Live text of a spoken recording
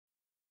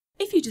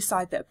If you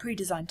decide that a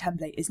pre-designed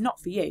template is not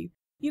for you,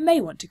 you may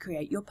want to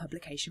create your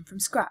publication from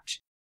scratch.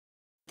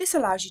 This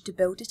allows you to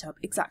build it up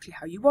exactly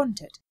how you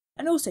want it,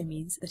 and also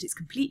means that it's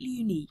completely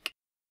unique.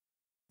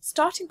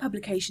 Starting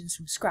publications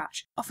from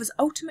scratch offers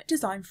ultimate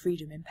design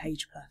freedom in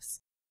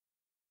PagePlus.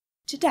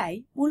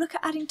 Today, we'll look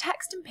at adding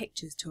text and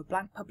pictures to a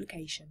blank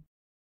publication.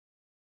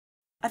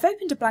 I've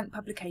opened a blank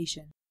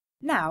publication.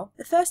 Now,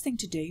 the first thing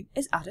to do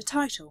is add a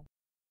title.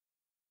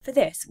 For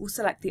this, we'll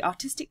select the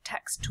Artistic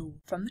Text tool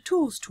from the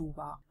Tools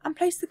toolbar and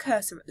place the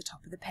cursor at the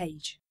top of the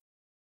page.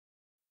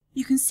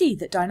 You can see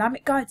that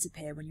dynamic guides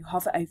appear when you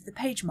hover over the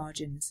page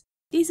margins.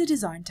 These are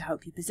designed to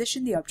help you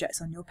position the objects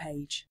on your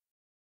page.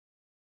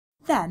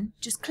 Then,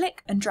 just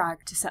click and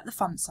drag to set the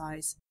font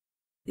size.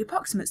 The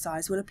approximate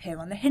size will appear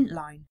on the hint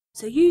line,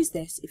 so use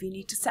this if you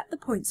need to set the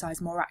point size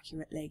more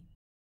accurately.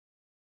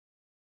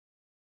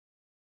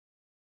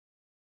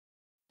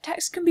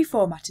 Text can be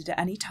formatted at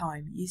any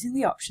time using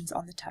the options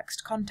on the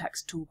Text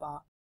Context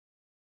toolbar.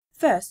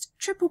 First,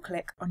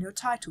 triple-click on your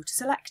title to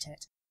select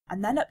it,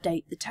 and then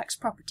update the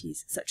text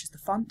properties such as the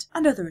font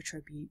and other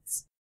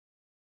attributes.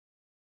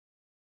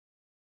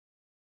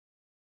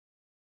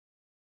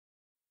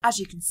 As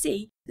you can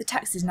see, the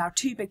text is now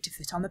too big to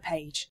fit on the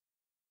page.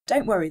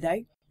 Don't worry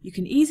though, you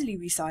can easily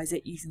resize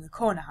it using the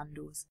corner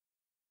handles.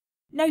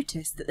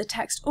 Notice that the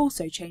text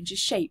also changes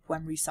shape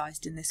when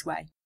resized in this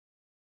way.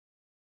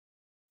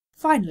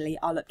 Finally,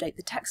 I'll update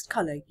the text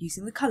colour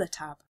using the Colour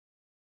tab.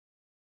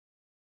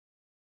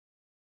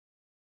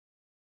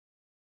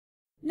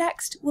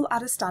 Next, we'll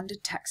add a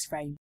standard text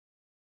frame.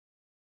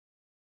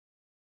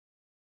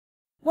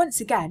 Once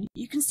again,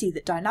 you can see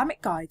that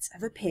dynamic guides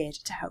have appeared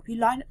to help you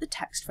line up the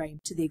text frame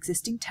to the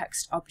existing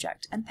text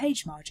object and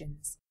page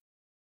margins.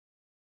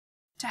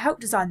 To help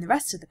design the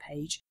rest of the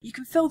page, you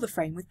can fill the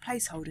frame with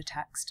placeholder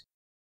text.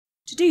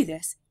 To do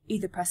this,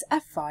 either press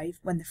F5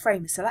 when the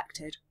frame is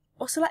selected,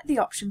 or select the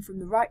option from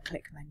the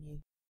right-click menu.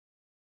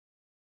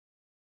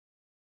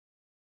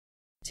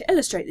 To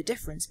illustrate the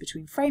difference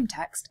between frame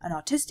text and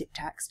artistic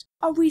text,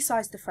 I'll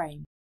resize the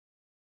frame.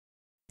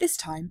 This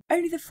time,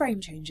 only the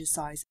frame changes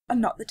size and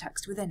not the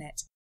text within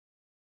it.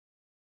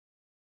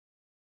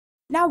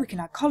 Now we can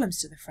add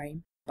columns to the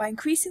frame by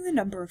increasing the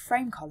number of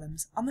frame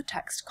columns on the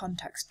Text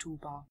Context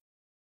toolbar.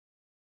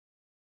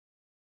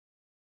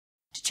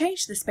 To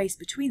change the space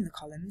between the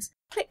columns,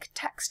 click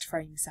Text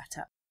Frame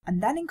Setup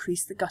and then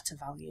increase the gutter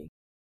value.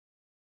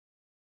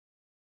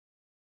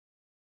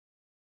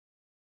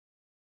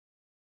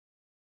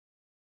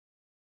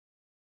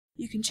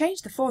 You can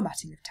change the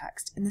formatting of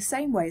text in the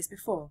same way as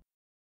before.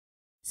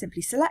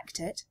 Simply select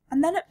it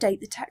and then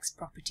update the text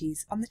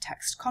properties on the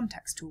Text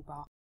Context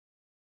toolbar.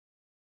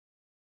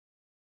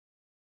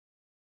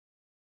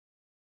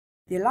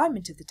 The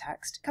alignment of the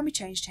text can be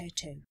changed here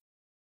too.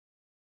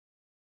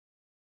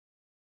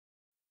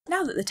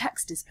 Now that the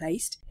text is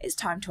placed, it's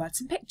time to add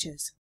some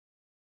pictures.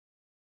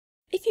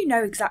 If you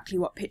know exactly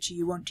what picture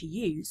you want to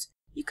use,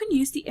 you can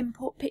use the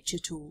Import Picture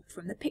tool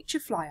from the Picture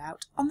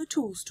flyout on the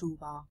Tools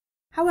toolbar.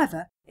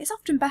 However, it's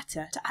often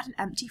better to add an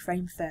empty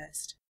frame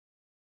first.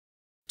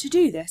 To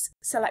do this,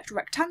 select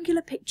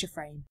Rectangular Picture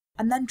Frame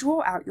and then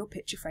draw out your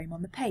picture frame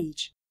on the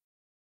page.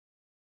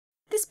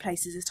 This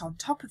places it on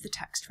top of the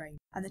text frame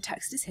and the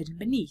text is hidden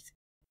beneath.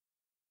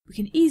 We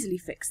can easily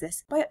fix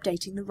this by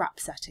updating the wrap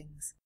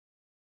settings.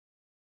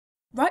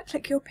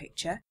 Right-click your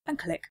picture and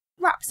click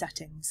Wrap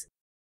Settings.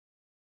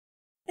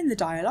 In the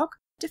dialog,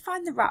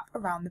 define the wrap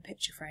around the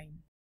picture frame.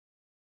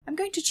 I'm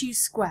going to choose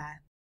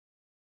Square.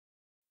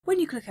 When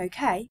you click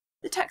OK,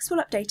 the text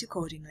will update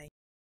accordingly.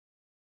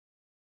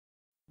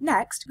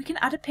 Next, we can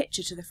add a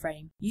picture to the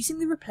frame using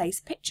the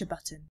Replace Picture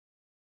button.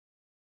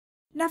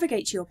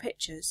 Navigate to your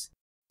pictures,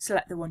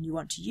 select the one you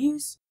want to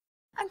use,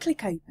 and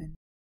click Open.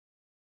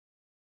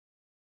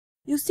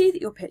 You'll see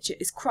that your picture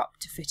is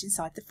cropped to fit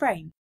inside the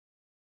frame.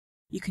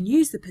 You can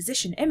use the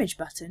Position Image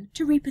button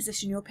to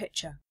reposition your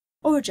picture,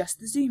 or adjust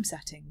the zoom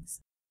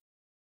settings.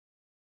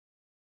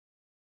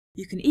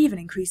 You can even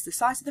increase the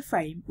size of the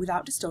frame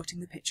without distorting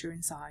the picture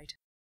inside.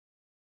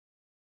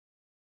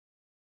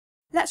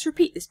 Let's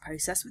repeat this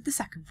process with the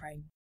second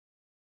frame.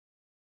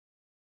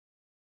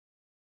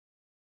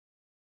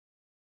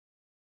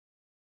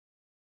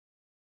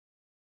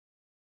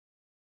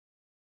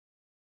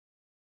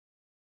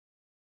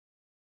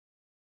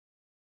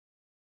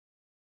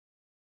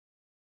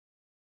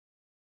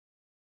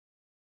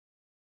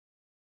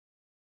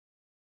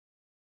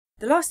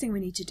 The last thing we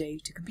need to do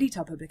to complete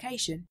our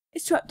publication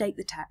is to update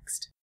the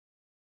text.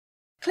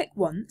 Click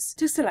once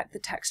to select the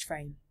text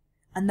frame,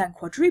 and then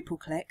quadruple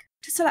click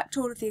to select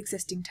all of the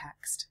existing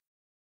text.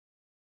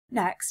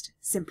 Next,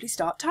 simply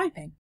start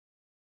typing.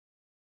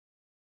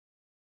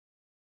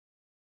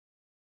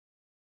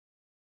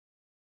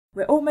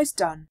 We're almost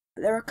done,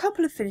 but there are a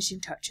couple of finishing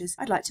touches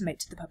I'd like to make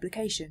to the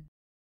publication.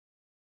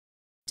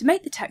 To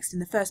make the text in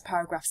the first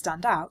paragraph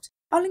stand out,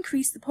 I'll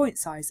increase the point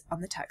size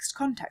on the Text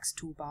Context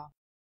toolbar.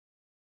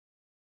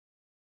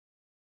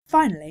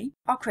 Finally,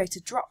 I'll create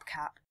a drop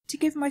cap to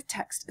give my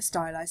text a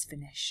stylized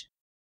finish.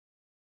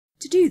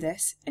 To do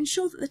this,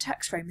 ensure that the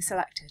text frame is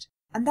selected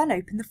and then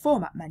open the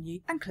Format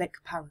menu and click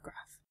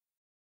Paragraph.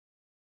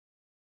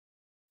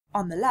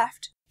 On the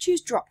left,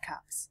 choose Drop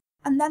Caps,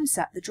 and then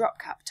set the drop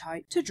cap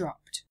type to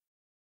Dropped.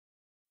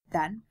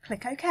 Then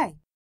click OK.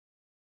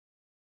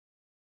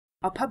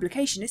 Our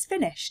publication is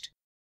finished.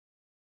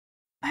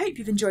 I hope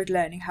you've enjoyed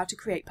learning how to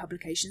create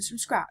publications from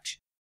scratch.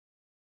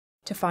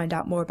 To find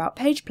out more about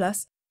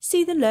PagePlus,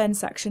 see the Learn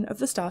section of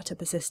the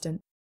Startup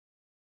Assistant.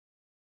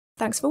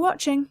 Thanks for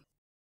watching!